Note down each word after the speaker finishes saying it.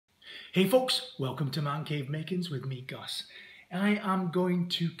Hey folks, welcome to Man Cave Makings with me, Gus. I am going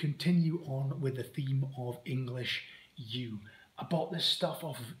to continue on with the theme of English Yew. I bought this stuff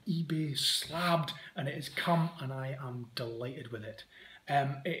off of eBay, slabbed, and it has come and I am delighted with it.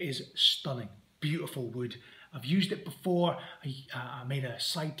 It is stunning, beautiful wood. I've used it before. I made a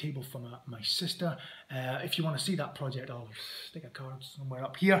side table for my sister. If you want to see that project, I'll stick a card somewhere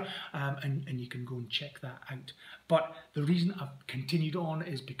up here and you can go and check that out. But the reason I've continued on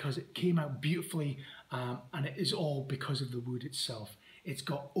is because it came out beautifully and it is all because of the wood itself. It's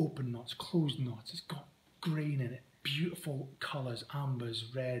got open knots, closed knots, it's got grain in it, beautiful colours,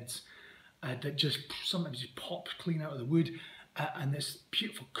 ambers, reds, that just sometimes just pop clean out of the wood. And this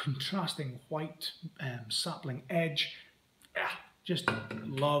beautiful contrasting white sapling edge, just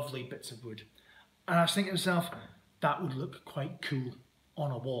lovely bits of wood. And I was thinking to myself, that would look quite cool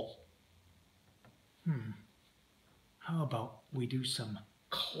on a wall. How about we do some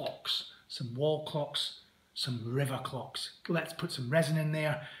clocks, some wall clocks, some river clocks. Let's put some resin in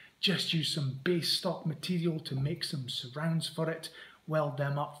there, just use some base stock material to make some surrounds for it, weld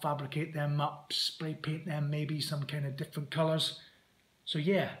them up, fabricate them up, spray paint them, maybe some kind of different colours. So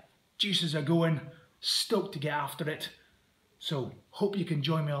yeah, juices are going, stoked to get after it. So hope you can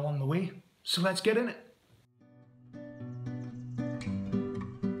join me along the way. So let's get in it.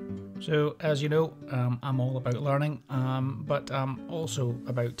 So as you know, I'm all about learning, but I'm also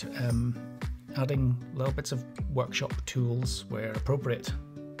about adding little bits of workshop tools where appropriate.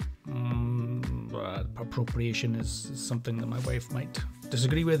 Appropriation is something that my wife might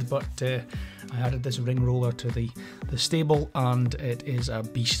disagree with, but I added this ring roller to the stable and it is a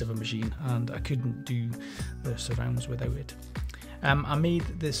beast of a machine and I couldn't do the surrounds without it. I made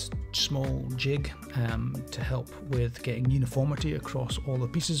this small jig to help with getting uniformity across all the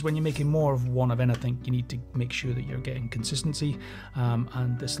pieces. When you're making more of one of anything, you need to make sure that you're getting consistency,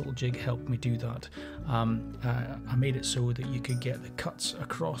 and this little jig helped me do that. I made it so that you could get the cuts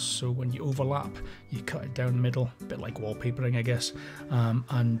across, so when you overlap, you cut it down the middle, a bit like wallpapering, I guess,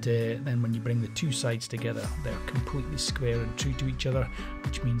 and then when you bring the two sides together, they're completely square and true to each other,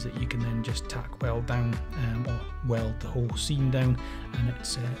 which means that you can then just tack weld down or weld the whole seam down, and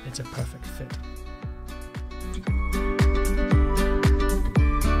it's a perfect fit.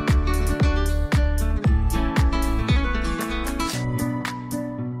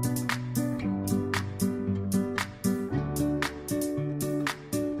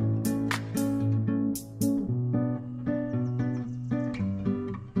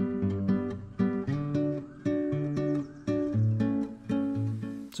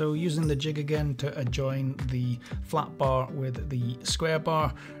 So using the jig again to adjoin the flat bar with the square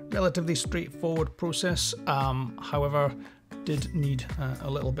bar, relatively straightforward process, however did need a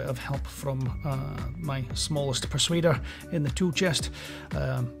little bit of help from my smallest persuader in the tool chest,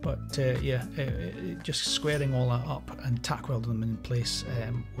 but just squaring all that up and tack welding them in place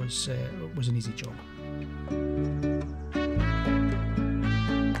was an easy job.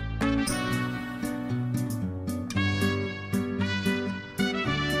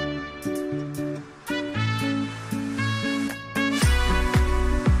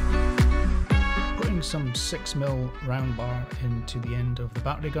 Some 6mm round bar into the end of the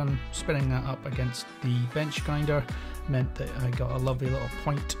battery gun, spinning that up against the bench grinder meant that I got a lovely little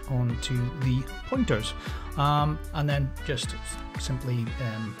point onto the pointers, and then just simply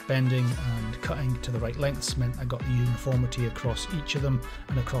bending and cutting to the right lengths meant I got the uniformity across each of them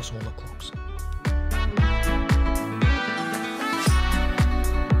and across all the clocks.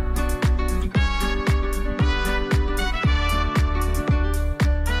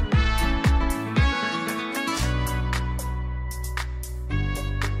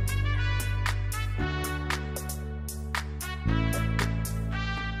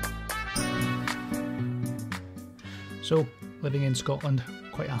 So, living in Scotland,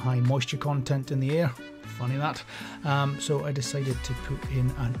 quite a high moisture content in the air, funny that, so I decided to put in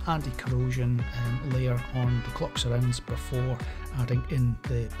an anti-corrosion layer on the clock surrounds before adding in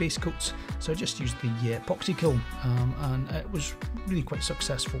the base coats. So I just used the epoxy kiln and it was really quite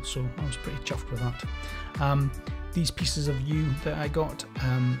successful, so I was pretty chuffed with that. These pieces of yew that I got,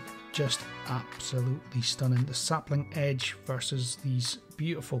 just absolutely stunning. The sapling edge versus these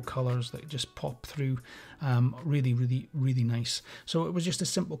beautiful colours that just pop through, really nice. So it was just a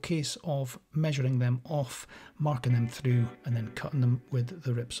simple case of measuring them off, marking them through and then cutting them with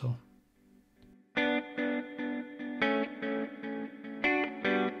the ripsaw.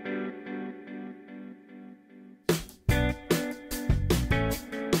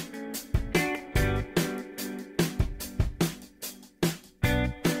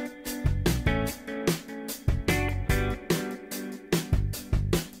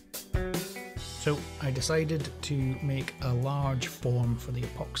 So I decided to make a large form for the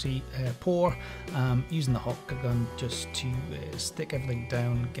epoxy pour, using the hot gun just to stick everything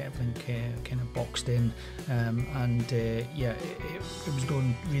down, get everything kind of boxed in, and yeah, it was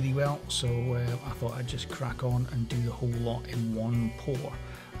going really well, so I thought I'd just crack on and do the whole lot in one pour,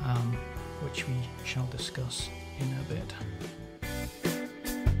 which we shall discuss in a bit.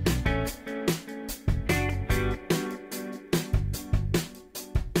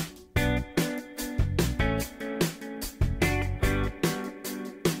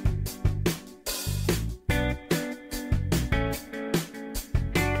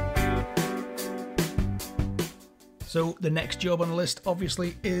 So the next job on the list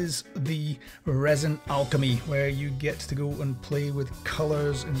obviously is the resin alchemy, where you get to go and play with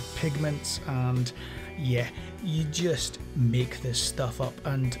colours and pigments, and yeah, you just make this stuff up,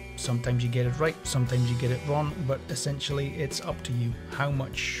 and sometimes you get it right, sometimes you get it wrong, but essentially it's up to you how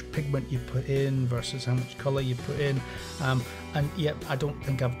much pigment you put in versus how much colour you put in, and yeah, I don't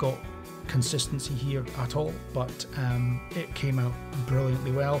think I've got consistency here at all, but it came out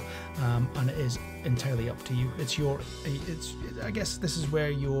brilliantly well, and it is entirely up to you. I guess this is where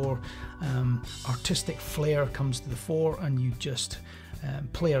your artistic flair comes to the fore, and you just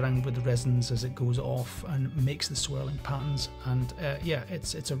play around with the resins as it goes off and makes the swirling patterns, and yeah,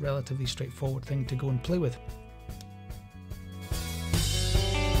 it's a relatively straightforward thing to go and play with.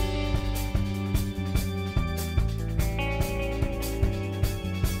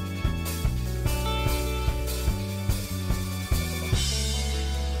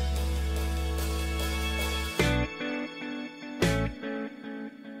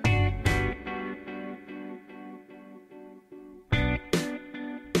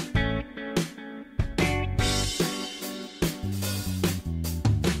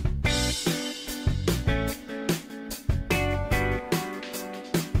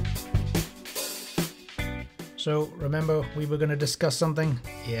 So remember, we were going to discuss something?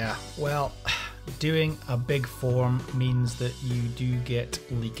 Yeah, well, doing a big form means that you do get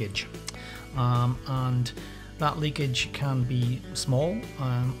leakage, and that leakage can be small,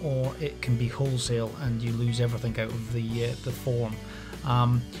 or it can be wholesale, and you lose everything out of the form.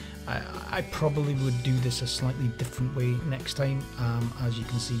 I probably would do this a slightly different way next time. As you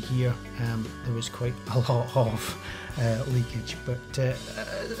can see here, there was quite a lot of leakage, but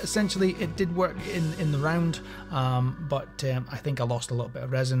essentially it did work in the round, but I think I lost a little bit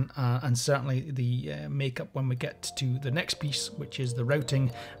of resin, and certainly the makeup when we get to the next piece, which is the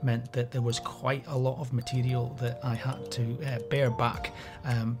routing, meant that there was quite a lot of material that I had to bear back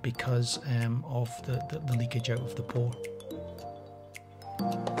because of the leakage out of the pour.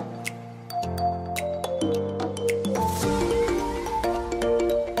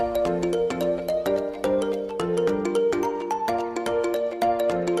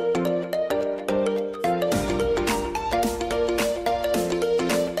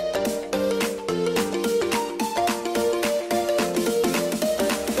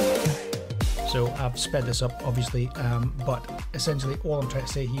 So I've sped this up obviously, but essentially all I'm trying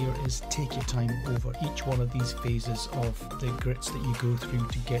to say here is take your time over each one of these phases of the grits that you go through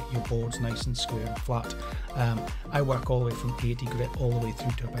to get your boards nice and square and flat. I work all the way from 80 grit all the way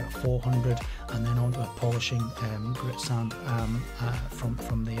through to about 400, and then onto a polishing grit sand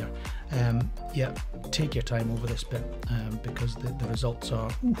from there. Yeah, take your time over this bit, because the results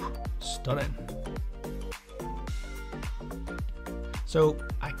are stunning. So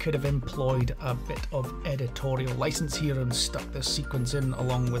I could have employed a bit of editorial license here and stuck this sequence in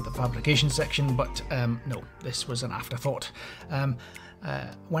along with the fabrication section, but no, this was an afterthought.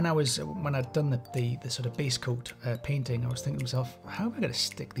 When I'd done the sort of base coat painting, I was thinking to myself, how am I going to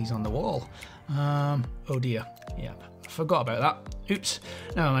stick these on the wall? Oh dear, yeah, I forgot about that. Oops,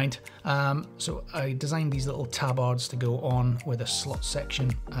 never mind. So I designed these little tabards to go on with a slot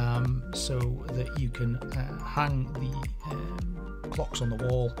section, so that you can hang the clocks on the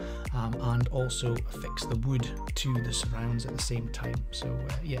wall, and also fix the wood to the surrounds at the same time. So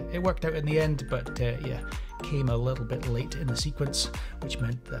yeah, it worked out in the end, but yeah, came a little bit late in the sequence, which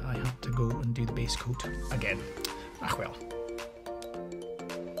meant that I had to go and do the base coat again. Ah well.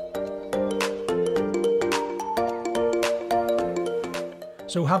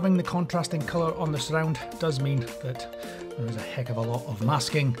 So having the contrasting colour on the surround does mean that there is a heck of a lot of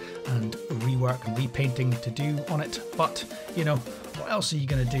masking and rework and repainting to do on it, but you know, what else are you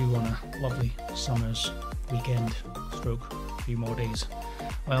going to do on a lovely summer's weekend stroke a few more days?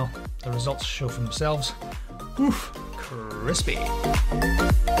 Well, the results show for themselves. Oof, crispy.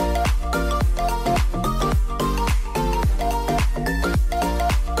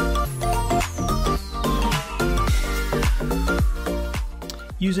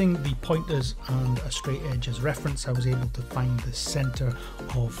 using the pointers and a straight edge as reference, I was able to find the center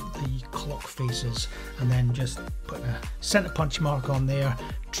of the clock faces and then just putting a center punch mark on there,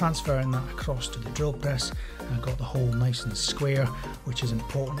 transferring that across to the drill press, and I got the hole nice and square, which is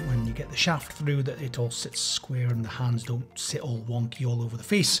important when you get the shaft through, that it all sits square and the hands don't sit all wonky all over the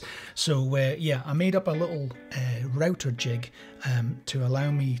face. So yeah, I made up a little router jig to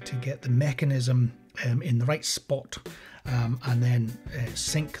allow me to get the mechanism in the right spot, and then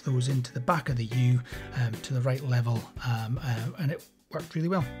sink those into the back of the yew to the right level, and it worked really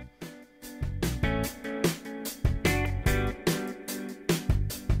well.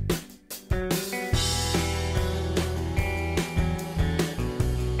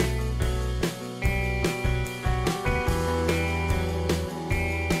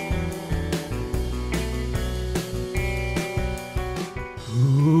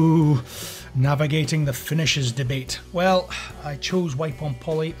 Navigating the finishes debate. Well, I chose wipe on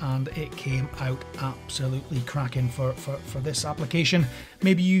poly and it came out absolutely cracking for this application.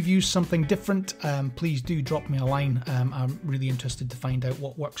 Maybe you've used something different. Please do drop me a line. I'm really interested to find out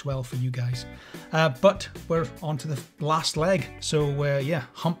what works well for you guys. But we're on to the last leg. So yeah,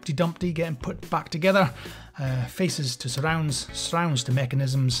 Humpty Dumpty getting put back together. Faces to surrounds, surrounds to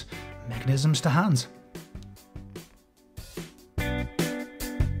mechanisms, mechanisms to hands.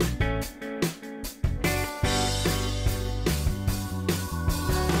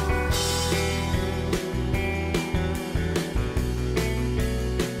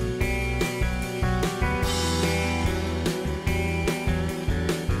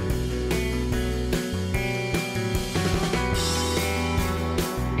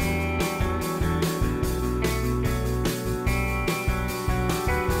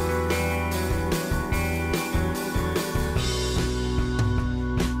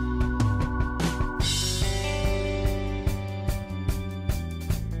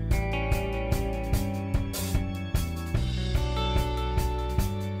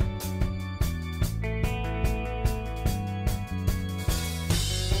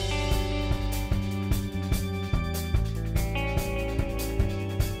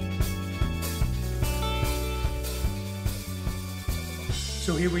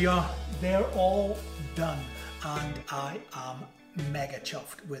 So here we are, they're all done, and I am mega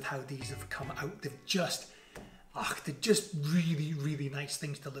chuffed with how these have come out. They're just really, really nice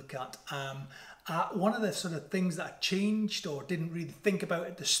things to look at. One of the sort of things that I changed or didn't really think about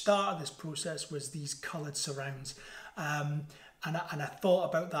at the start of this process was these coloured surrounds. And I thought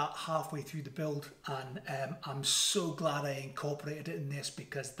about that halfway through the build, and I'm so glad I incorporated it in this,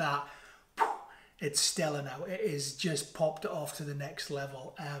 because that, it's stellar now. It is just popped it off to the next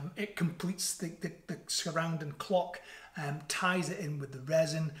level. It completes the surrounding clock, ties it in with the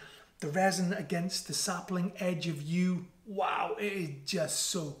resin. The resin against the sapling edge of yew. Wow, it is just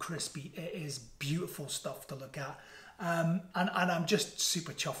so crispy. It is beautiful stuff to look at. And I'm just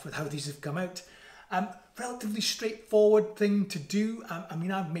super chuffed with how these have come out. Relatively straightforward thing to do. I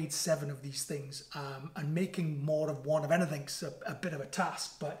mean, I've made 7 of these things, and making more of one of anything's a bit of a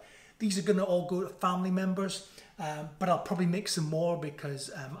task, but these are going to all go to family members, but I'll probably make some more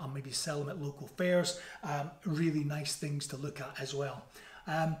because I'll maybe sell them at local fairs. Really nice things to look at as well.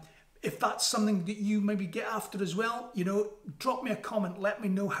 If that's something that you maybe get after as well, you know, drop me a comment, let me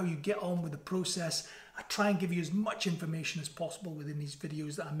know how you get on with the process. I try and give you as much information as possible within these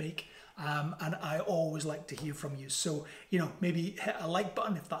videos that I make, and I always like to hear from you. So, you know, maybe hit a like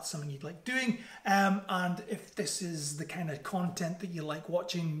button if that's something you'd like doing, and if this is the kind of content that you like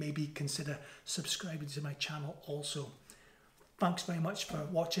watching, maybe consider subscribing to my channel also. Thanks very much for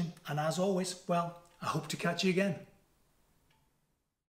watching, and as always, well, I hope to catch you again.